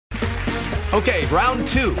Okay, round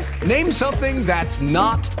two. Name something that's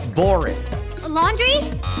not boring. A laundry?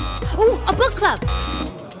 Ooh, a book club.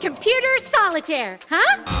 Computer solitaire,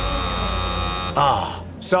 huh? Ah,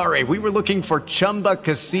 sorry, we were looking for Chumba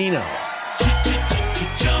Casino.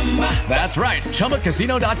 That's right,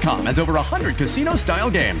 ChumbaCasino.com has over 100 casino-style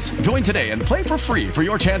games. Join today and play for free for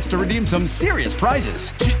your chance to redeem some serious prizes.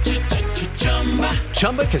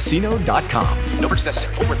 ChumbaCasino.com. No purchase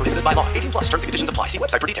necessary. Void where prohibited by law. 18 plus. Terms and conditions apply. See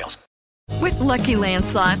website for details. With Lucky Land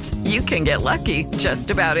Slots, you can get lucky just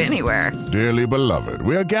about anywhere. Dearly beloved,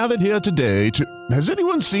 we are gathered here today to... Has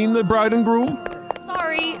anyone seen the bride and groom?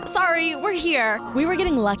 Sorry, we're here. We were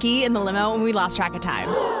getting lucky in the limo and we lost track of time.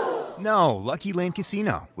 No, Lucky Land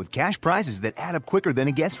Casino, with cash prizes that add up quicker than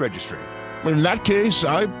a guest registry. In that case,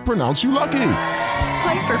 I pronounce you lucky.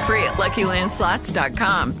 Play for free at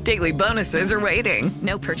LuckyLandSlots.com. Daily bonuses are waiting.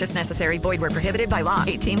 No purchase necessary. Void where prohibited by law.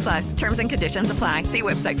 18 plus. Terms and conditions apply. See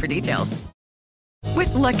website for details.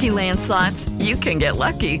 With Lucky Land Slots, you can get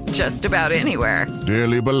lucky just about anywhere.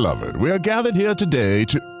 Dearly beloved, we are gathered here today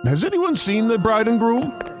to... Has anyone seen the bride and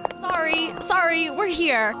groom? Sorry, we're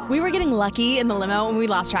here. We were getting lucky in the limo and we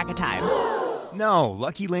lost track of time. No,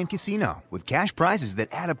 Lucky Land Casino, with cash prizes that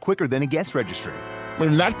add up quicker than a guest registry.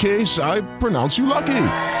 In that case, I pronounce you lucky.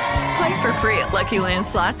 Play for free at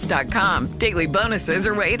LuckyLandSlots.com. Daily bonuses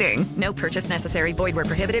are waiting. No purchase necessary. Void where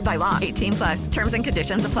prohibited by law. 18 plus. Terms and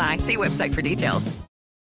conditions apply. See website for details.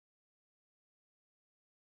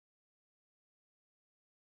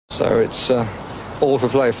 So it's all for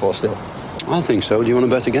play for still? I think so. Do you want to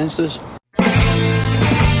bet against us?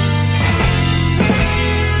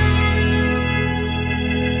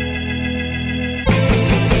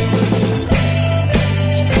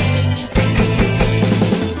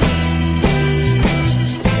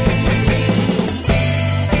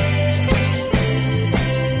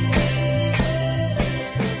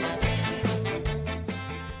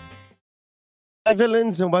 Hi,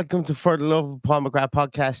 villains, and welcome to For the Love of Paul McGrath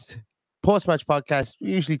podcast. Post-match podcast.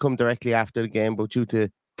 We usually come directly after the game, but due to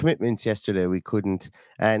commitments yesterday, we couldn't.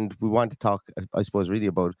 And we want to talk, I suppose, really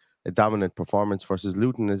about a dominant performance versus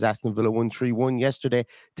Luton as Aston Villa won 3-1 yesterday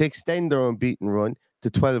to extend their unbeaten run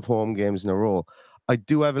to 12 home games in a row. I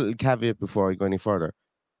do have a little caveat before I go any further.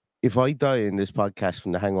 If I die in this podcast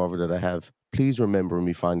from the hangover that I have, please remember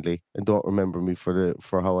me fondly and don't remember me for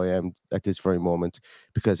how I am at this very moment,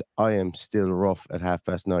 because I am still rough at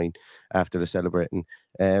 9:30 after the celebrating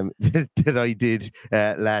that I did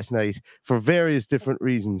last night for various different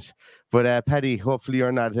reasons. But Paddy, hopefully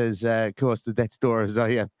you're not as close to death's door as I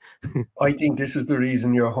am. I think this is the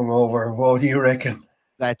reason you're hungover. What do you reckon?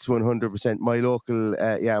 That's 100%. My local,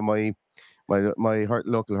 my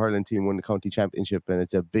local hurling team won the county championship, and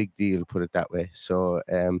it's a big deal, put it that way. So,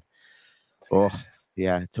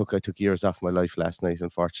 I took years off my life last night,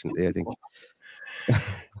 unfortunately, I think.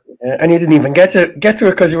 And you didn't even get to it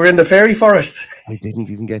because you were in the fairy forest. I didn't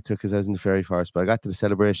even get to it because I was in the fairy forest, but I got to the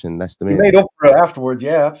celebration. That's the main thing. You made up for it afterwards,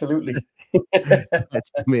 yeah, absolutely.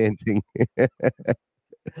 That's the main thing.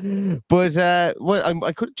 But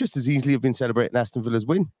I could just as easily have been celebrating Aston Villa's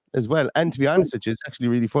win as well. And to be honest with you, it's actually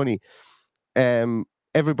really funny.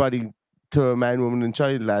 Everybody, to a man, woman, and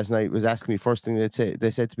child last night was asking me, first thing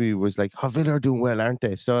they said to me was like, "Oh, Villa are doing well, aren't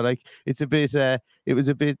they?" So like, it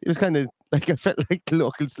was kind of like, I felt like the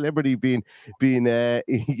local celebrity being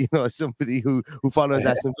somebody who follows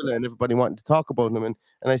Aston Villa, and everybody wanting to talk about them, and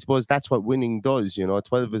I suppose that's what winning does,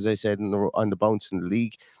 12, as I said, on the bounce in the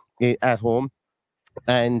league at home.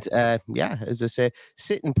 And as I say,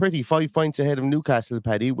 sitting pretty 5 points ahead of Newcastle,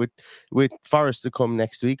 Paddy, with Forest to come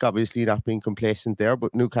next week. Obviously not being complacent there,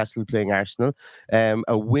 but Newcastle playing Arsenal.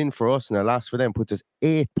 A win for us and a loss for them puts us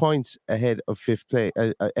 8 points ahead of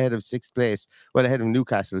sixth place. Well, ahead of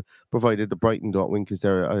Newcastle, provided the Brighton don't win because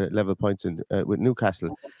they're level points with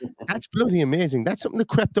Newcastle. That's bloody amazing. That's something that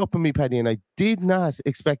crept up on me, Paddy, and I did not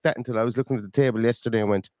expect that until I was looking at the table yesterday and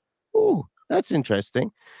went, "Oh, that's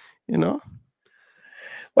interesting,"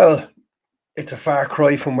 Well, it's a far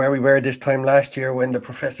cry from where we were this time last year when the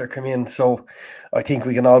professor came in. So I think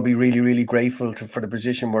we can all be really, really grateful for the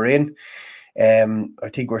position we're in. I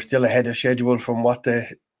think we're still ahead of schedule from what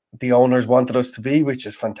the owners wanted us to be, which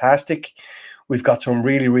is fantastic. We've got some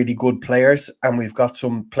really, really good players, and we've got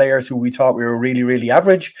some players who we thought we were really, really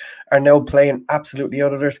average are now playing absolutely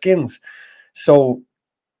out of their skins. So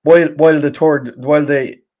while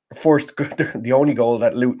the only goal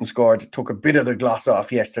that Luton scored took a bit of the gloss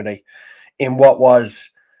off yesterday in what was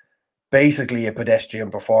basically a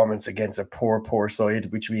pedestrian performance against a poor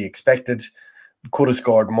side, which we expected. Could have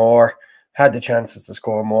scored more, had the chances to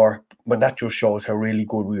score more, but that just shows how really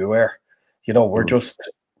good we were. We're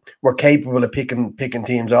just we're capable of picking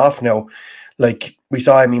teams off now. Like we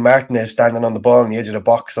saw Emi Martinez standing on the ball on the edge of the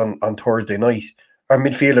box on Thursday night. Our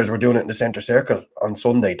midfielders were doing it in the centre circle on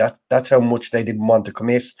Sunday. That's how much they didn't want to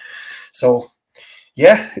commit. So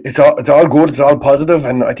yeah, it's all good, it's all positive,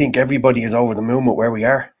 and I think everybody is over the moon with where we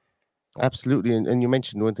are. Absolutely, and you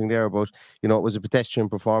mentioned one thing there about, it was a pedestrian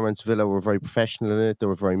performance. Villa were very professional in it. They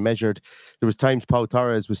were very measured. There was times Pau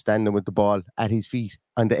Torres was standing with the ball at his feet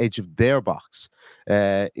on the edge of their box,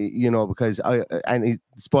 because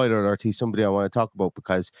spoiler alert, he's somebody I want to talk about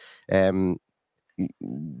because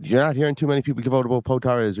you're not hearing too many people give out about Pau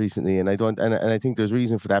Torres recently, and I think there's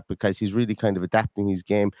reason for that because he's really kind of adapting his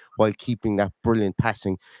game while keeping that brilliant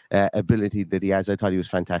passing ability that he has. I thought he was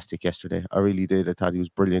fantastic yesterday. I really did. I thought he was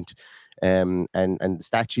brilliant. And the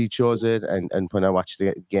stat sheet shows it. And when I watched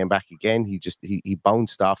the game back again, he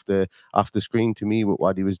bounced off the screen to me with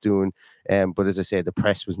what he was doing. But as I said, the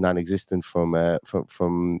press was non-existent from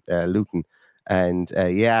Luton. And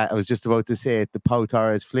I was just about to say it, the Pau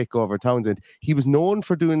Torres flick over Townsend. He was known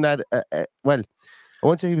for doing that. Well, I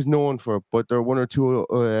won't say he was known for it, but there are one or two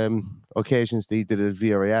occasions that he did it at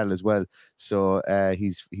Villarreal as well. So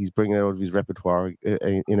he's bringing it out of his repertoire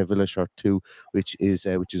in a Villa shirt too, which is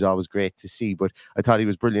always great to see. But I thought he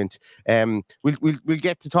was brilliant. We'll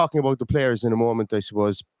get to talking about the players in a moment, I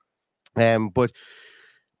suppose. But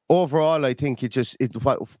overall, I think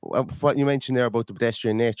what you mentioned there about the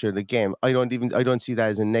pedestrian nature of the game, I don't see that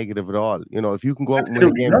as a negative at all. If you can go out and win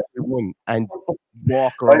a game 2-1 and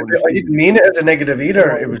walk around, I didn't mean it as a negative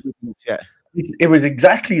either. It was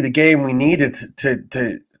exactly the game we needed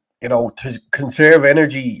to conserve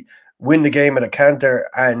energy, win the game at a canter,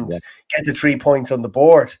 and get the 3 points on the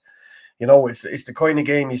board. It's the kind of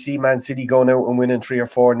game you see Man City going out and winning 3 or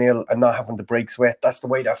 4-0 and not having to break sweat. That's the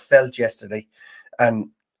way that felt yesterday, and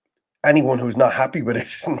anyone who's not happy with it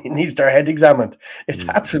needs their head examined. It's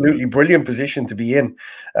absolutely brilliant position to be in,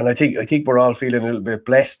 and I think we're all feeling a little bit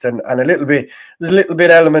blessed and a little bit. There's a little bit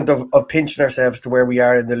element of pinching ourselves to where we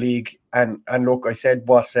are in the league. And look, I said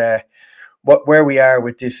where we are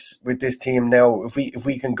with this team now. If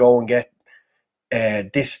we can go and get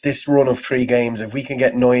this run of 3 games, if we can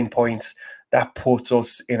get 9 points, that puts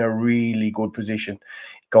us in a really good position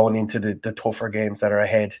going into the tougher games that are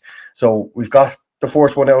ahead. So we've got the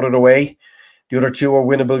first one out of the way. The other 2 are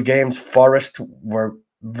winnable games. Forest were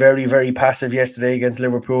very, very passive yesterday against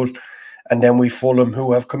Liverpool. And then we Fulham,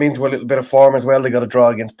 who have come into a little bit of form as well. They got a draw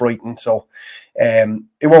against Brighton. So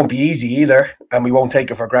it won't be easy either. And we won't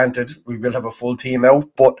take it for granted. We will have a full team out.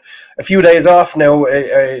 But a few days off now,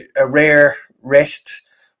 a rare rest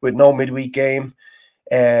with no midweek game.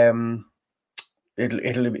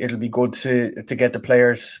 It'll be good to get the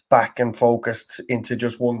players back and focused into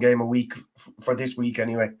just one game a week for this week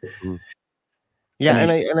anyway. Mm-hmm. Yeah,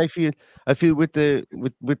 and I feel with the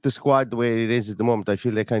squad the way it is at the moment, I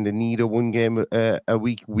feel they kind of need a one game a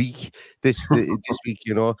week this week.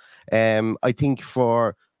 I think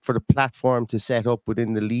for the platform to set up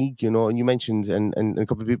within the league, and you mentioned, and a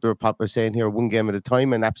couple of people are saying here, one game at a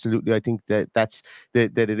time, and absolutely, I think that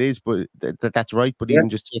it is, but that's right. But even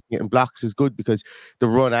just taking it in blocks is good because the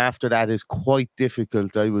run after that is quite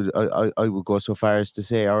difficult. I would go so far as to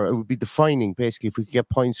say, or it would be defining basically if we could get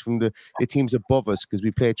points from the teams above us, because we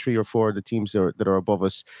play 3 or 4 of the teams that are above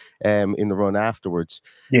us in the run afterwards.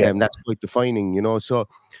 That's quite defining, So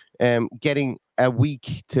getting a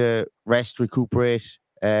week to rest, recuperate.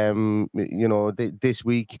 This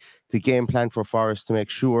week, the game plan for Forest to make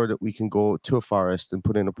sure that we can go to Forest and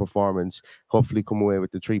put in a performance, hopefully come away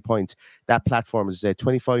with the 3 points. That platform is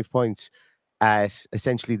 25 points at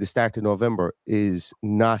essentially the start of November is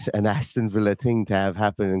not an Aston Villa thing to have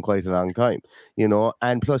happen in quite a long time,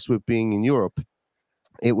 and plus with being in Europe,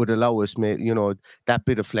 it would allow us, that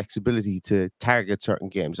bit of flexibility to target certain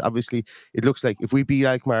games. Obviously, it looks like if we beat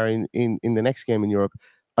Alkmaar in the next game in Europe,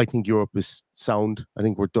 I think Europe is sound. I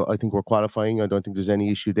think we're qualifying. I don't think there's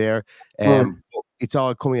any issue there. It's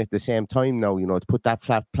all coming at the same time now, to put that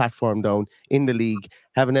flat platform down in the league,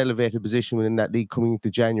 have an elevated position within that league coming into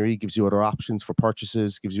January, gives you other options for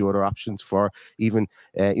purchases, gives you other options for even,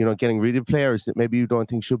 getting rid of players that maybe you don't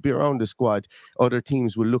think should be around the squad. Other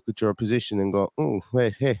teams will look at your position and go, oh,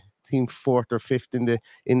 wait, hey, team 4th or 5th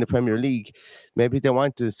in the Premier League. Maybe they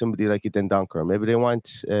want somebody like a Dendonker. Maybe they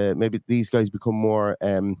want, maybe these guys become more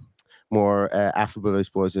affable, I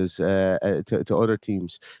suppose, as to other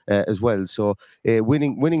teams as well. So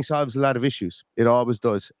winning solves a lot of issues. It always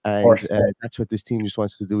does, and that's what this team just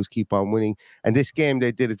wants to do, is keep on winning. And this game,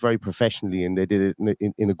 they did it very professionally, and they did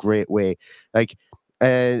it in a great way. Like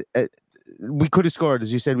we could have scored,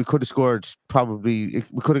 as you said, we could have scored probably.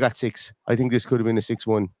 We could have got 6. I think this could have been a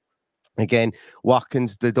 6-1. Again,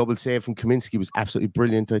 Watkins, the double save from Kaminsky was absolutely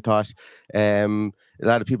brilliant, I thought. A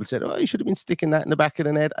lot of people said, oh, he should have been sticking that in the back of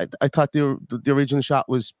the net. I thought the original shot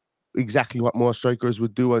was exactly what most strikers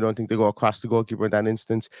would do. I don't think they go across the goalkeeper in that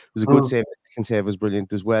instance. It was a good save. The second save was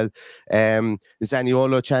brilliant as well. The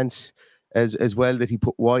Zaniolo chance as well that he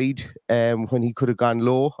put wide when he could have gone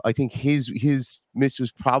low. I think his miss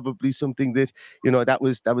was probably something that, that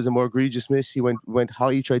was a more egregious miss. He went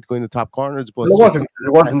high, he tried to go in the top corner. It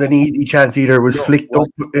wasn't an easy chance either. It was flicked up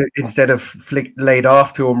instead of laid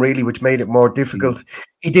off to him, really, which made it more difficult.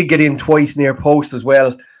 He did get in twice near post as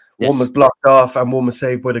well. Yes. One was blocked off and one was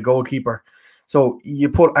saved by the goalkeeper. So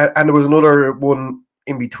and there was another one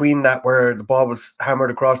in between that where the ball was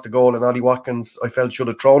hammered across the goal and Ollie Watkins, I felt, should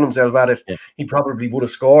have thrown himself at it. Yeah. He probably would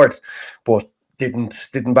have scored, but didn't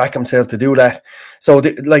back himself to do that. So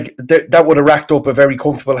that would have racked up a very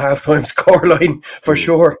comfortable halftime scoreline for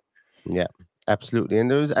sure. Yeah, absolutely. And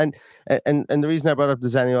there was and the reason I brought up the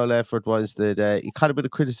Zaniolo effort was that he caught a bit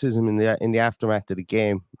of criticism in the aftermath of the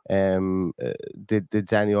game. Did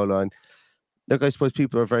Zaniolo, and look, I suppose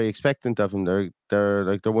people are very expectant of him.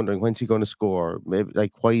 They're wondering, when's he going to score? Maybe,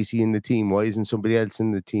 why is he in the team? Why isn't somebody else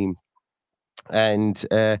in the team? And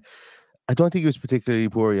I don't think he was particularly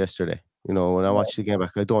poor yesterday. When I watched the game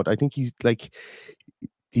back, I think he's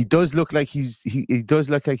he does look like he's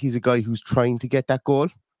a guy who's trying to get that goal.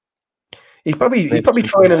 He's probably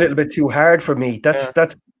trying a little bit too hard for me. That's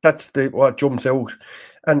what jumps out.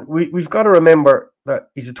 And we've got to remember that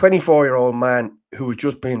he's a 24-year-old man who's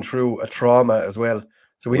just been through a trauma as well.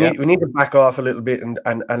 So we need to back off a little bit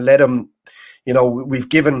and let him.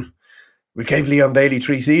 We gave Leon Bailey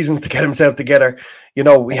 3 seasons to get himself together.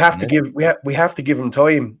 We have to give him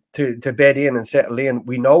time to bed in and settle in.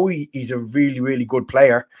 We know he's a really, really good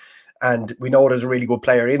player, and we know there's a really good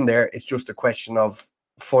player in there. It's just a question of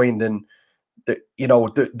finding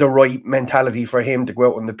the right mentality for him to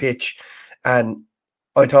go out on the pitch. And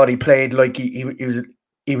I thought he played like he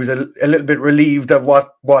was a little bit relieved of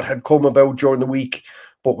what had come about during the week,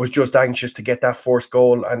 but was just anxious to get that first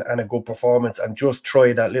goal and a good performance, and just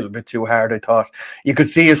tried that little bit too hard. I thought you could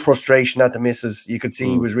see his frustration at the misses. You could see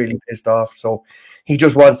he was really pissed off. So he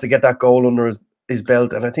just wants to get that goal under his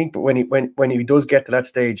belt. And I think when he does get to that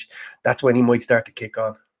stage, that's when he might start to kick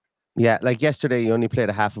on. Yeah, like yesterday, he only played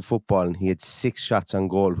a half of football and he had 6 shots on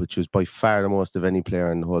goal, which was by far the most of any player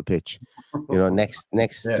on the whole pitch. Next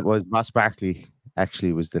was Ross Barkley.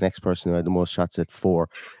 Actually, was the next person who had the most shots at 4.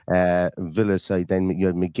 Villa's side, then you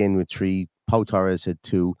had McGinn with 3. Pau Torres had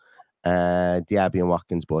 2. Diaby and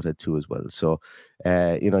Watkins both had 2 as well. So,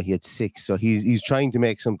 he had 6. So he's trying to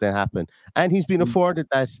make something happen, and he's been afforded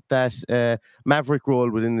that maverick role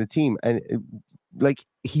within the team. And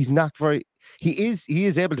he's not very. He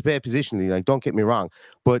is able to play positionally. Don't get me wrong,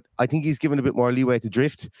 but I think he's given a bit more leeway to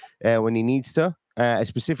drift when he needs to.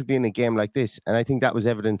 Specifically in a game like this. And I think that was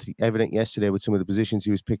evident yesterday with some of the positions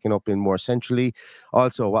he was picking up in more centrally.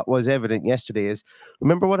 Also, what was evident yesterday is,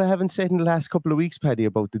 remember what I haven't said in the last couple of weeks, Paddy,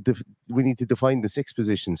 about we need to define the 6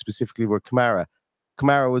 position, specifically where Kamara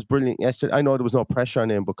was brilliant yesterday. I know there was no pressure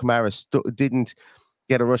on him, but Kamara didn't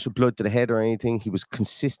get a rush of blood to the head or anything. He was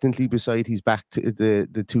consistently beside his back to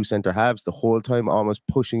the 2 centre halves the whole time, almost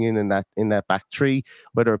pushing in that back 3,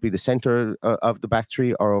 whether it be the centre of the back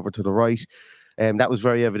 3 or over to the right. That was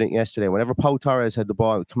very evident yesterday. Whenever Pau Torres had the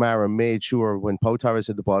ball, Kamara made sure when Pau Torres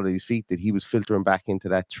had the ball at his feet that he was filtering back into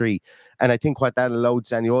that 3. And I think what that allowed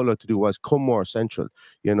Zaniolo to do was come more central,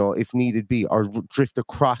 if needed be, or drift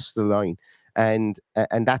across the line. And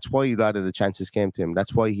that's why a lot of the chances came to him.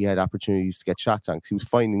 That's why he had opportunities to get shots on, because he was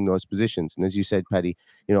finding those positions. And as you said, Paddy,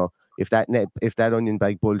 if that onion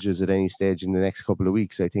bag bulges at any stage in the next couple of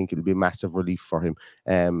weeks, I think it'll be a massive relief for him.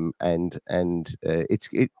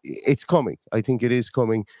 It's coming. I think it is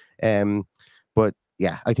coming. But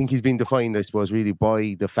yeah, I think he's been defined, I suppose, really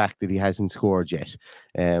by the fact that he hasn't scored yet.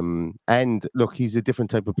 And look, he's a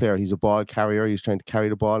different type of player. He's a ball carrier. He's trying to carry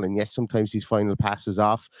the ball, and yes, sometimes his final pass is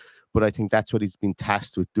off. But I think that's what he's been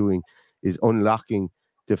tasked with doing, is unlocking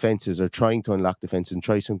defenses, or trying to unlock defenses and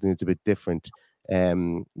try something that's a bit different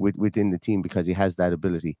within the team, because he has that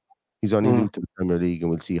ability. He's only new to the Premier League, and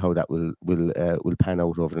we'll see how that will pan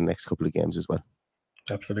out over the next couple of games as well.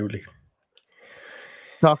 Absolutely.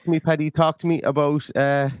 Talk to me, Paddy. Talk to me about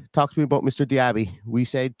Mr. Diaby. We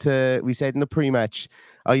said in the pre-match,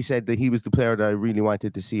 I said that he was the player that I really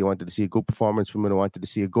wanted to see. I wanted to see a good performance from him. I wanted to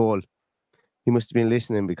see a goal. He must have been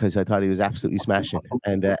listening, because I thought he was absolutely smashing,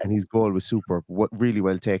 and his goal was super, really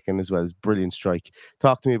well taken as well. Brilliant strike.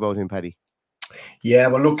 Talk to me about him, Paddy. Yeah,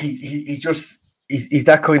 well, look, he's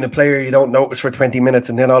that kind of player you don't notice for 20 minutes,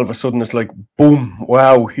 and then all of a sudden it's like, boom,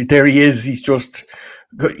 wow, there he is. He's just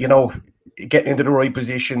getting into the right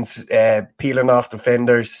positions, peeling off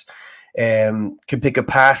defenders. Can pick a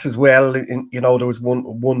pass as well. There was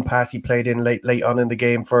one pass he played in late on in the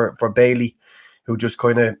game for Bailey, who just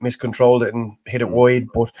kind of miscontrolled it and hit it wide.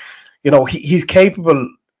 But he's capable,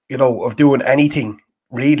 of doing anything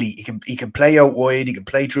really. He can play out wide. He can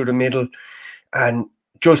play through the middle, and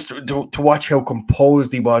just to watch how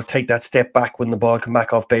composed he was, take that step back when the ball came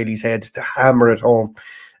back off Bailey's head to hammer it home.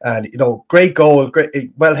 And great goal, great,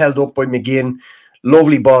 well held up by McGinn.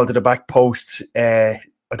 Lovely ball to the back post.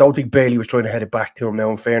 I don't think Bailey was trying to head it back to him now,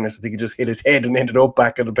 in fairness. I think he just hit his head and ended up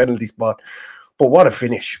back at the penalty spot. But what a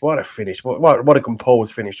finish. What a finish. What a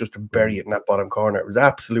composed finish just to bury it in that bottom corner. It was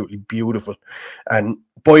absolutely beautiful. And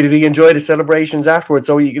boy, did he enjoy the celebrations afterwards.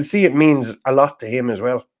 So you can see it means a lot to him as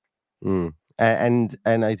well. And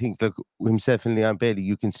I think, look, himself and Leon Bailey,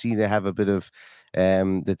 you can see they have a bit of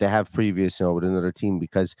that they have previous with another team,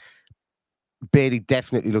 because Bailey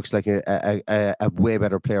definitely looks like a way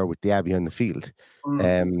better player with the Abbey on the field,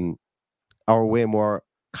 or a way more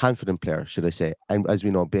confident player, should I say? And as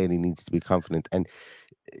we know, Bailey needs to be confident, and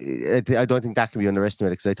I don't think that can be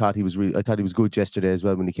underestimated, because I thought he was good yesterday as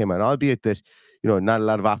well when he came out. Albeit that not a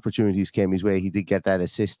lot of opportunities came his way. He did get that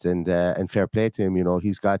assist, and fair play to him.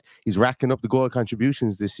 He's racking up the goal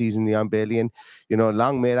contributions this season, Leon Bailey, and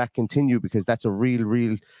long may that continue, because that's a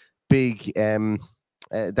real big.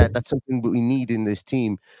 That's something that we need in this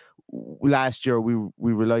team. Last year, we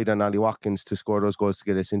relied on Ollie Watkins to score those goals to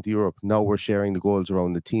get us into Europe. Now we're sharing the goals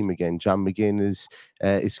around the team again. John McGinn is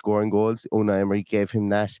scoring goals. Unai Emery gave him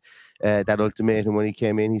that ultimatum when he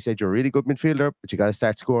came in. He said, "You're a really good midfielder, but you got to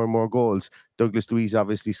start scoring more goals." Douglas Luiz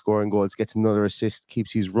obviously scoring goals, gets another assist,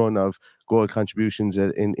 keeps his run of goal contributions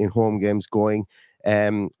in home games going.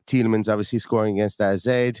 Tielemans obviously scoring against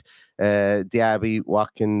AZ. Diaby,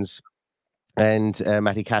 Watkins, and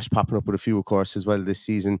Matty Cash popping up with a few, of course, as well this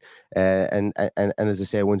season. And as I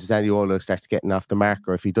say, once Zaniolo starts getting off the mark,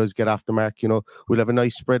 or if he does get off the mark, we'll have a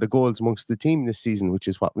nice spread of goals amongst the team this season, which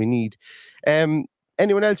is what we need.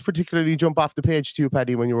 Anyone else particularly jump off the page to you,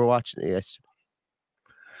 Paddy, when you were watching it? Yes.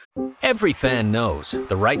 Every fan knows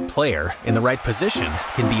the right player in the right position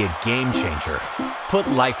can be a game changer. Put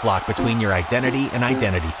LifeLock between your identity and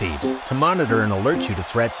identity thieves to monitor and alert you to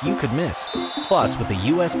threats you could miss. Plus, with a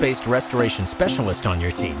U.S.-based restoration specialist on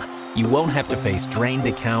your team, you won't have to face drained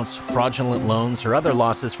accounts, fraudulent loans, or other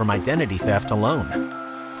losses from identity theft alone.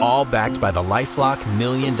 All backed by the LifeLock $1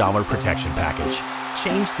 Million Protection Package.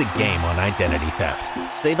 Change the game on identity theft.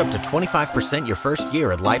 Save up to 25% your first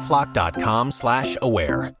year at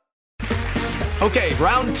LifeLock.com/aware. Okay,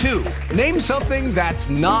 round two. Name something that's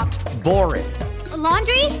not boring. A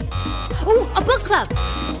laundry? Ooh, a book club.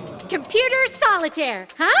 Computer solitaire,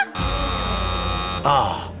 huh?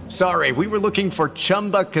 Ah, sorry, we were looking for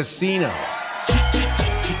Chumba Casino.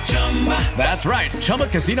 That's right,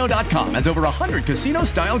 ChumbaCasino.com has over 100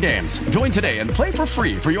 casino-style games. Join today and play for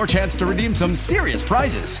free for your chance to redeem some serious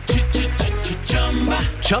prizes.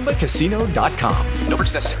 ChumbaCasino.com. No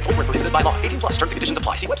purchase necessary. Void where prohibited by law. 18+. Terms and conditions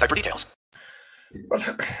apply. See website for details. Well,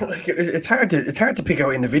 it's hard to pick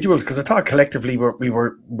out individuals, because I thought collectively we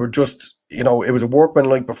were just, it was a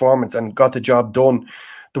workmanlike performance and got the job done.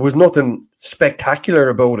 There was nothing spectacular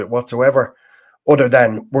about it whatsoever, other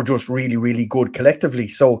than we're just really, really good collectively.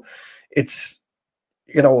 So it's,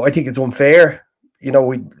 I think it's unfair.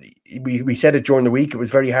 We said it during the week. It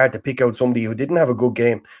was very hard to pick out somebody who didn't have a good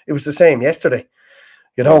game. It was the same yesterday.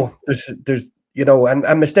 There's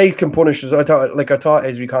and mistakes can punish us. I thought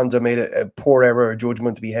Ezri Konsa made a poor error of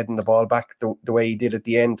judgment to be heading the ball back the way he did at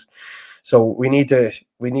the end. So we need to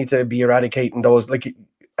be eradicating those. Like,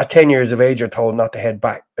 at 10 years of age, you're told not to head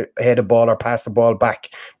a ball or pass the ball back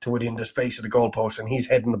to within the space of the goalpost, and he's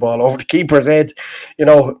heading the ball over the keeper's head.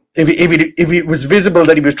 If it was visible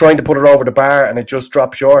that he was trying to put it over the bar and it just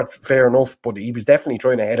dropped short, fair enough. But he was definitely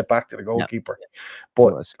trying to head it back to the goalkeeper. Yeah.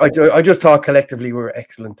 But I just thought collectively we were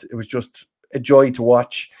excellent. It was just a joy to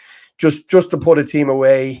watch, just to put a team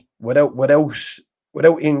away without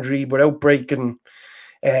injury, without breaking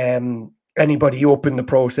anybody up in the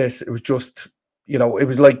process. It was just, it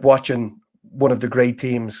was like watching one of the great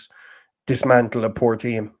teams dismantle a poor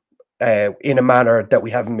team in a manner that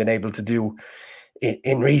we haven't been able to do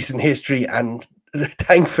in recent history. And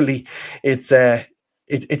thankfully, it's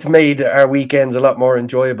made our weekends a lot more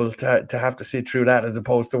enjoyable to have to sit through that, as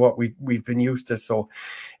opposed to what we've been used to. So,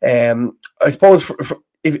 I suppose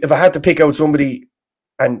if I had to pick out somebody,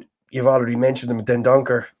 and you've already mentioned him, Den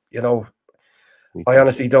Donker, I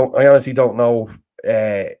honestly don't know.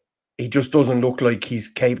 He just doesn't look like he's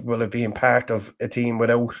capable of being part of a team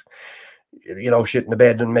without, shitting the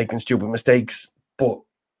bed and making stupid mistakes. But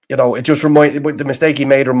it just the mistake he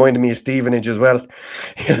made reminded me of Stevenage as well.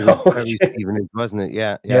 Very Stevenage, wasn't it?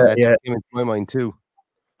 Yeah, that came into my mind too.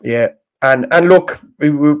 Yeah, and look,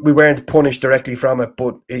 we weren't punished directly from it,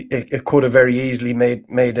 but it could have very easily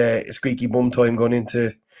made a squeaky bum time going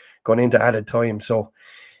into added time. So,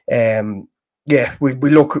 it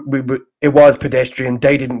was pedestrian.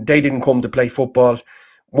 They didn't come to play football.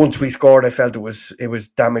 Once we scored, I felt it was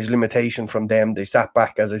damage limitation from them. They sat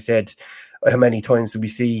back, as I said. How many times did we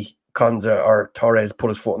see Konza or Torres put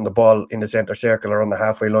his foot on the ball in the centre circle or on the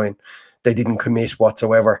halfway line? They didn't commit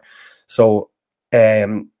whatsoever. So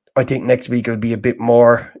I think next week will be a bit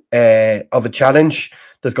more of a challenge.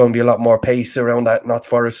 There's going to be a lot more pace around that Notts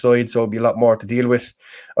Forest side, so it'll be a lot more to deal with.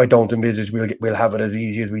 I don't envisage we'll have it as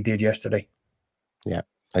easy as we did yesterday. Yeah,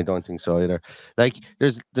 I don't think so either. Like,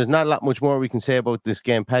 there's not a lot much more we can say about this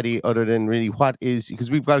game, Paddy, other than really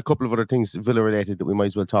because we've got a couple of other things Villa related that we might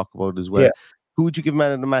as well talk about as well. Yeah. Who would you give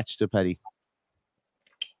man of the match to, Paddy?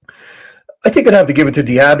 I think I'd have to give it to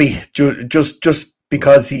Diaby, just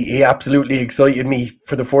because he absolutely excited me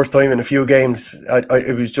for the first time in a few games.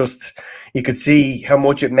 It was just, you could see how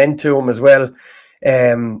much it meant to him as well.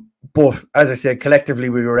 But as I said, collectively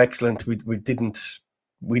we were excellent. We didn't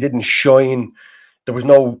shine. There was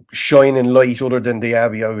no shining light other than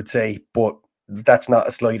Diaby, I would say. But that's not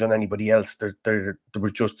a slight on anybody else. There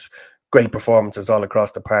was just great performances all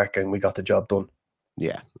across the park, and we got the job done.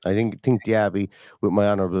 Yeah, I think Diaby, with my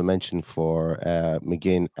honourable mention for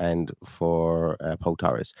McGinn and for Pau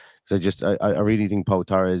Torres, because I really think Pau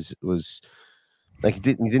Torres was like, he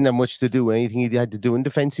didn't have much to do. Anything he had to do in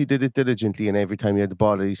defence, he did it diligently, and every time he had the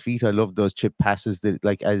ball at his feet, I loved those chip passes that,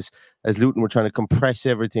 like, as Luton were trying to compress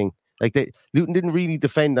everything. Like, Luton didn't really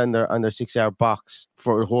defend on their 6-yard box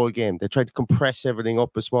for the whole game. They tried to compress everything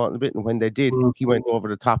up a small bit, and when they did, he went over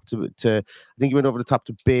the top to I think he went over the top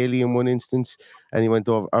to Bailey in one instance, and he went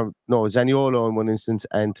over Zaniolo in one instance,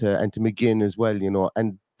 and to McGinn as well.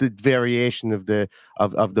 And the variation of the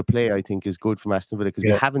play, I think, is good from Aston Villa, because we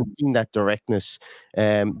haven't seen that directness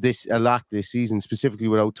this season, specifically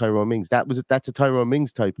without Tyrone Mings. That's a Tyrone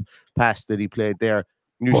Mings type pass that he played there.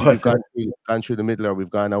 Usually we've gone through the middle, or we've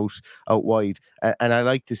gone out wide, and I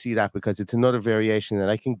like to see that, because it's another variation,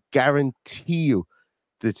 and I can guarantee you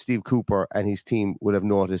that Steve Cooper and his team would have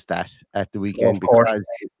noticed that at the weekend, because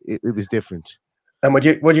it was different. And what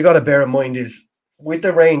you got to bear in mind is, with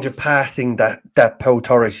the range of passing that Pau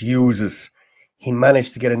Torres uses, he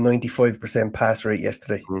managed to get a 95% pass rate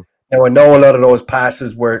yesterday. Now, I know a lot of those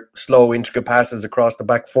passes were slow, intricate passes across the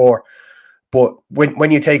back four, but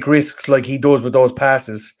when you take risks like he does with those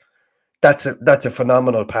passes, that's a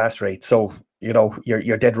phenomenal pass rate. So,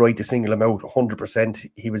 you're dead right to single him out 100%.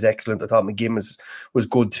 He was excellent. I thought McGinn was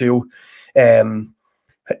good too.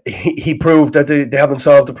 He proved that they haven't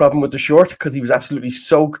solved the problem with the short, because he was absolutely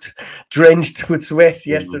soaked, drenched with sweat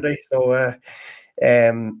yesterday. So,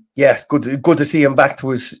 good to see him back to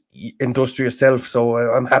his industrious self. So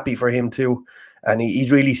I'm happy for him too, and he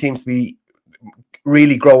really seems to be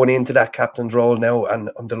really growing into that captain's role now,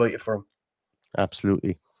 and I'm delighted for him.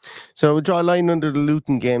 Absolutely. So we'll draw a line under the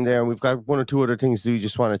Luton game there, and we've got one or two other things we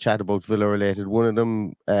just want to chat about Villa related. One of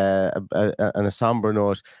them on a somber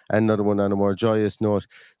note, and another one on a more joyous note.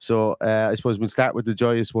 So I suppose we'll start with the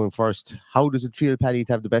joyous one first. How does it feel, Paddy,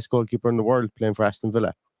 to have the best goalkeeper in the world playing for Aston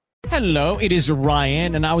Villa? Hello, it is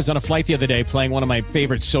Ryan, and I was on a flight the other day playing one of my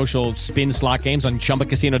favorite social spin slot games on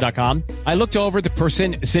ChumbaCasino.com. I looked over at the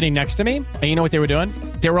person sitting next to me, and you know what they were doing?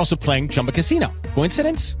 They were also playing Chumba Casino.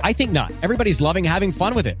 Coincidence? I think not. Everybody's loving having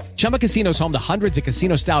fun with it. Chumba Casino is home to hundreds of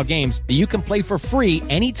casino-style games that you can play for free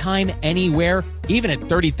anytime, anywhere, even at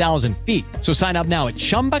 30,000 feet. So sign up now at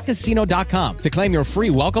ChumbaCasino.com to claim your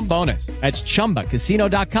free welcome bonus. That's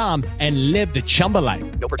ChumbaCasino.com and live the Chumba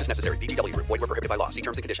life. No purchase necessary. VGW. Void where prohibited by law. See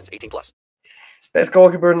terms and conditions. 18+. Best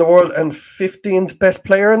goalkeeper in the world and 15th best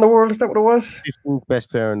player in the world. Is that what it was? 15th best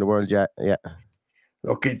player in the world. Yeah.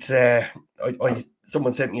 Look, it's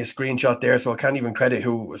someone sent me a screenshot there, so I can't even credit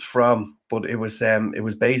who it was from. But it was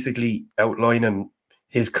basically outlining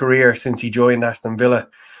his career since he joined Aston Villa.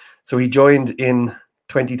 So he joined in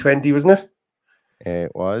 2020, wasn't it?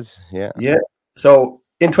 It was, yeah. Yeah. So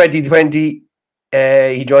in 2020,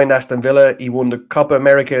 he joined Aston Villa. He won the Copa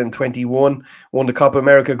America in 21, won the Copa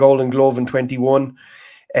America Golden Glove in 21,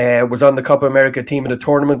 was on the Copa America team of the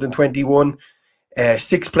tournament in 21,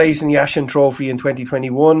 6th place in the Aston Trophy in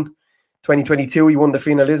 2021. 2022, he won the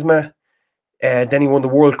Finalisma. Then he won the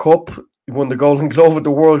World Cup. He won the Golden Glove at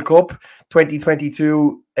the World Cup.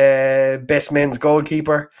 2022, best men's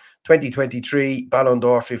goalkeeper. 2023, Ballon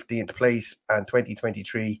d'Or 15th place. And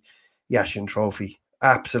 2023, Yashin Trophy.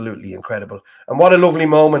 Absolutely incredible. And what a lovely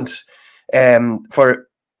moment for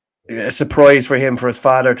a surprise for him, for his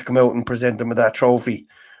father to come out and present him with that trophy.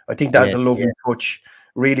 I think that's a lovely touch,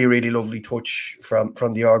 really, really lovely touch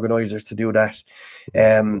from the organisers to do that.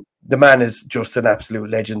 The man is just an absolute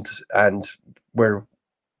legend, and we're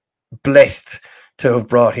blessed to have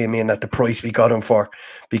brought him in at the price we got him for,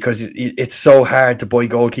 because it's so hard to buy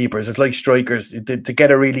goalkeepers. It's like strikers. To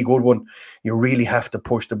get a really good one, you really have to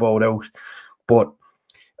push the ball out. But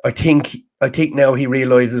I think now he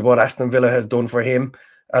realises what Aston Villa has done for him,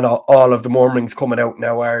 and all of the murmurings coming out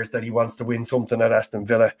now are that he wants to win something at Aston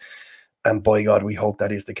Villa. And by God, we hope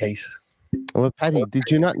that is the case. Well, Paddy, did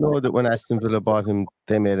you not know that when Aston Villa bought him,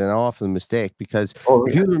 they made an awful mistake? Because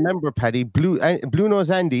if you remember, Paddy, Blue Nose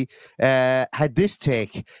Andy had this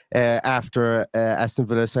take after Aston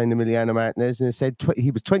Villa signed Emiliano Martinez, and it said he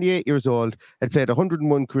was 28 years old, had played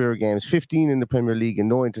 101 career games, 15 in the Premier League and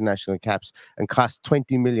no international caps, and cost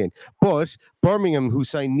 20 million. But Birmingham, who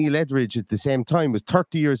signed Neil Etheridge at the same time, was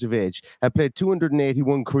 30 years of age, had played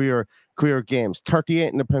 281 career games,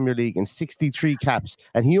 38 in the Premier League and 63 caps,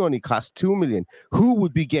 and he only cost 2 million. Who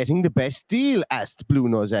would be getting the best deal? Asked Blue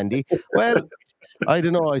Nose Andy. Well, I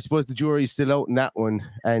don't know. I suppose the jury's still out in that one,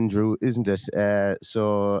 Andrew, isn't it?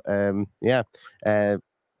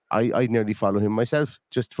 I nearly follow him myself,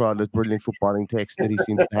 just for all the brilliant footballing takes that he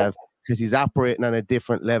seems to have, because he's operating on a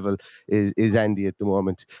different level, is Andy at the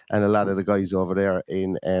moment, and a lot of the guys over there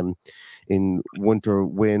in Winter,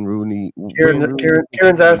 Wayne Rooney.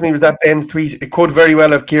 Kieran's asked me, was that Ben's tweet? It could very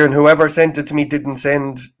well have, Kieran. Whoever sent it to me didn't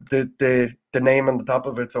send the name on the top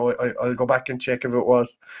of it, so I'll go back and check if it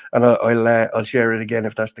was, and I'll share it again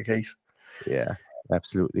if that's the case. Yeah.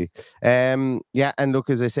 Absolutely. And look,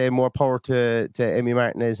 as I say, more power to Emi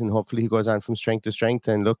Martinez, and hopefully he goes on from strength to strength.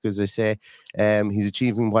 And look, as I say, he's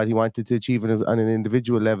achieving what he wanted to achieve on an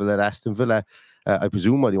individual level at Aston Villa. I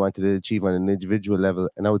presume what he wanted to achieve on an individual level,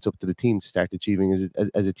 and now it's up to the team to start achieving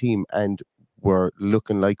as a team. And we're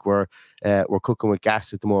looking like we're cooking with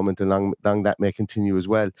gas at the moment, and long that may continue as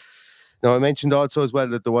well. Now, I mentioned also as well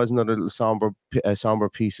that there was another little somber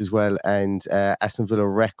piece as well, and Aston Villa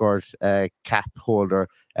record cap holder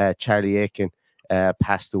Charlie Aiken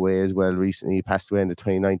passed away as well recently. He passed away on the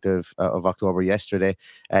 29th of October, yesterday,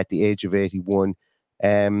 at the age of 81.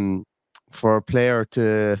 For a player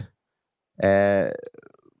to have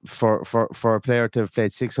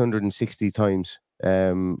played 660 times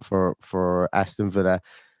for Aston Villa,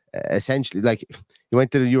 essentially, like, he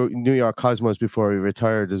went to the New York Cosmos before he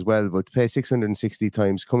retired as well, but play 660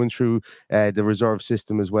 times, coming through the reserve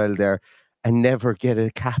system as well there, and never get a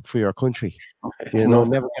cap for your country.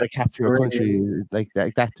 Never get a cap for your country. Like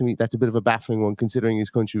that to me, that's a bit of a baffling one, considering his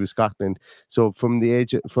country was Scotland. So from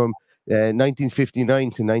 1959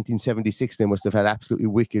 to 1976, they must have had absolutely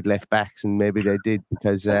wicked left backs, and maybe they did,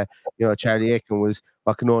 because Charlie Aiken was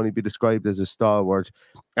what can only be described as a stalwart.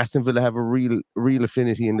 Aston Villa have a real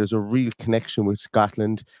affinity, and there's a real connection with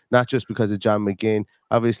Scotland, not just because of John McGinn,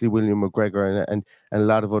 obviously William McGregor, and a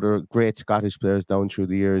lot of other great Scottish players down through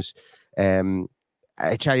the years.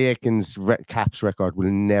 Charlie Aiken's caps record will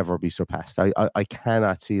never be surpassed. I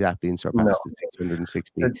cannot see that being surpassed at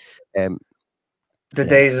 660. The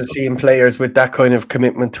days of seeing players with that kind of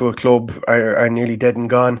commitment to a club are nearly dead and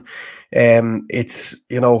gone. It's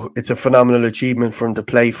a phenomenal achievement for him to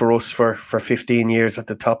play for us for 15 years at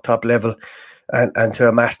the top level, and to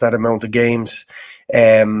amass that amount of games.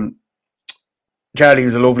 Charlie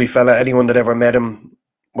was a lovely fella. Anyone that ever met him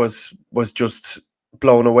was just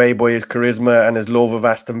blown away by his charisma and his love of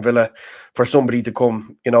Aston Villa. For somebody to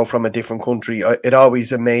come, from a different country, it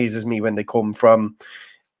always amazes me when they come from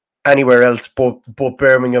anywhere else but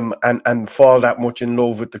Birmingham and fall that much in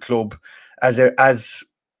love with the club, as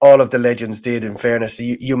all of the legends did. In fairness,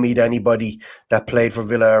 you meet anybody that played for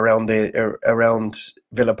Villa around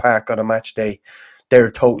Villa Park on a match day,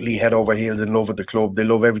 they're totally head over heels in love with the club. They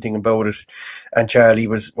love everything about it, and Charlie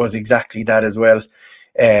was exactly that as well.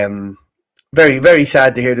 Very, very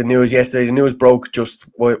sad to hear the news yesterday. The news broke just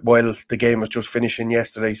while the game was just finishing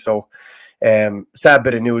yesterday, so sad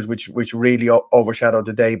bit of news which really overshadowed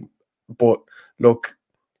the day. But look,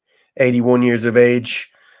 81 years of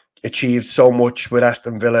age, achieved so much with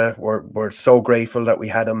Aston Villa. We're so grateful that we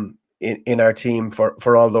had him in our team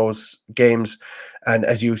for all those games, and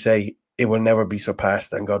as you say, it will never be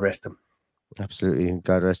surpassed, and God rest him. Absolutely,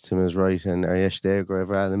 God rest him is right, and Arish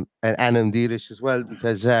Degra and Anam Deelish as well,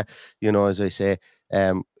 because as I say,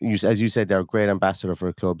 as you said, they're a great ambassador for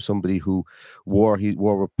a club, somebody who wore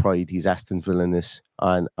with pride his Aston Villainess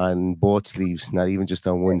on both sleeves, not even just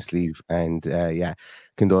on one sleeve. And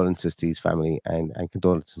condolences to his family, and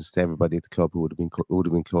condolences to everybody at the club who would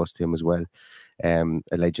have been close to him as well. A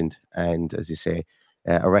legend, and as you say,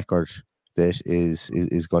 a record that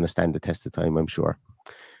is going to stand the test of time, I'm sure.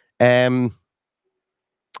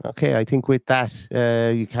 Okay, I think with that,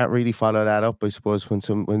 you can't really follow that up, I suppose, when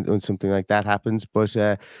something like that happens. But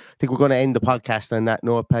I think we're going to end the podcast on that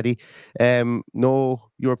note, Paddy. No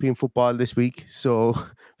European football this week, so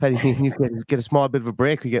Paddy, you get a small bit of a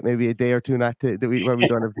break. We get maybe a day or two where we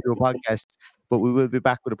don't have to do a podcast. But we will be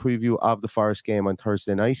back with a preview of the Forest game on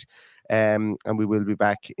Thursday night, and we will be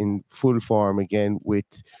back in full form again with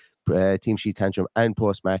Team Sheet Tantrum and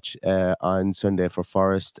post-match on Sunday for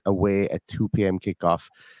Forest away at 2 p.m. kickoff.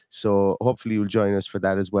 So hopefully you'll join us for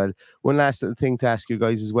that as well. One last little thing to ask you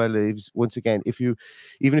guys as well is, once again,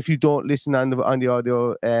 even if you don't listen on the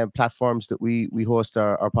audio platforms that we host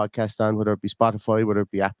our podcast on, whether it be Spotify, whether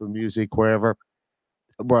it be Apple Music, wherever,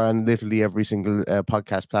 we're on literally every single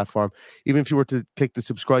podcast platform. Even if you were to click the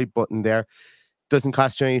subscribe button there, doesn't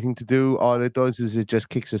cost you anything to do. All it does is it just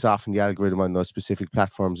kicks us off in the algorithm on those specific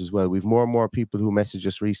platforms as well. We've more and more people who message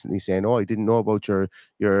us recently saying, "Oh, I didn't know about your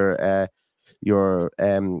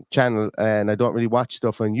channel, and I don't really watch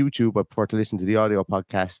stuff on YouTube. I prefer to listen to the audio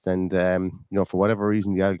podcast." And for whatever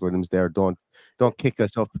reason, the algorithms there don't kick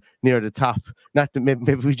us up near the top. Not that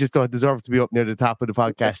maybe we just don't deserve to be up near the top of the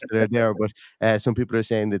podcast that are there, but some people are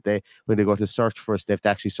saying that when they go to search for us, they have to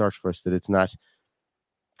actually search for us, that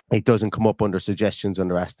it doesn't come up under suggestions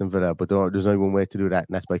under Aston Villa, but there's only one way to do that,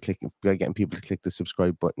 and that's by getting people to click the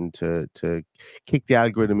subscribe button to kick the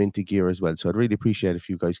algorithm into gear as well. So I'd really appreciate if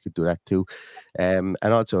you guys could do that too. And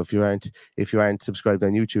also, if you aren't subscribed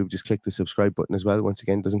on YouTube, just click the subscribe button as well. Once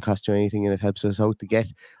again, it doesn't cost you anything, and it helps us out to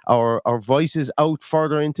get our voices out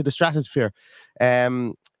further into the stratosphere.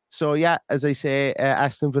 So yeah, as I say,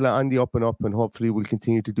 Aston Villa on the up and up, and hopefully we'll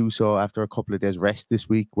continue to do so after a couple of days rest this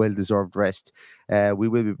week, well-deserved rest. We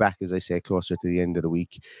will be back, as I say, closer to the end of the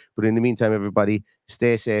week. But in the meantime, everybody,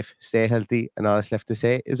 stay safe, stay healthy, and all that's left to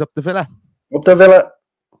say is up the Villa. Up the Villa.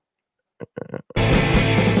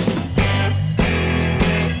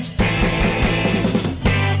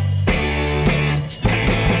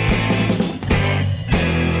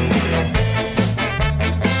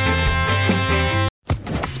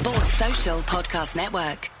 Social Podcast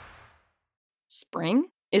Network. Spring?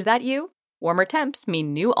 Is that you? Warmer temps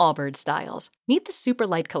mean new Allbirds styles. Meet the Super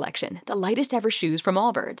Light Collection, the lightest ever shoes from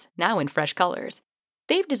Allbirds, now in fresh colors.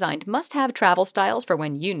 They've designed must-have travel styles for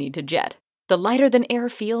when you need to jet. The lighter-than-air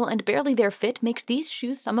feel and barely-there fit makes these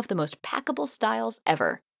shoes some of the most packable styles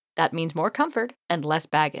ever. That means more comfort and less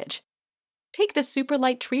baggage. Take the Super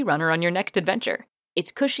Light Tree Runner on your next adventure.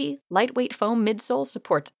 Its cushy, lightweight foam midsole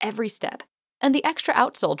supports every step, and the extra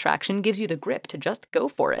outsole traction gives you the grip to just go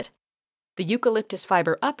for it. The eucalyptus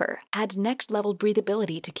fiber upper adds next-level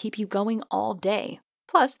breathability to keep you going all day.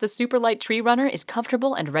 Plus, the Super Light Tree Runner is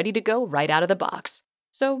comfortable and ready to go right out of the box.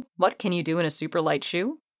 So, what can you do in a super light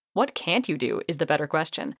shoe? What can't you do is the better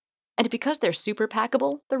question. And because they're super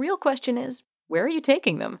packable, the real question is, where are you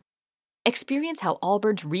taking them? Experience how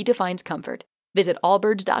Allbirds redefines comfort. Visit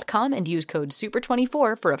allbirds.com and use code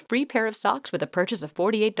SUPER24 for a free pair of socks with a purchase of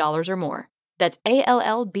 $48 or more. That's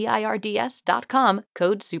ALLBIRDS.com,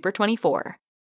 code SUPER24.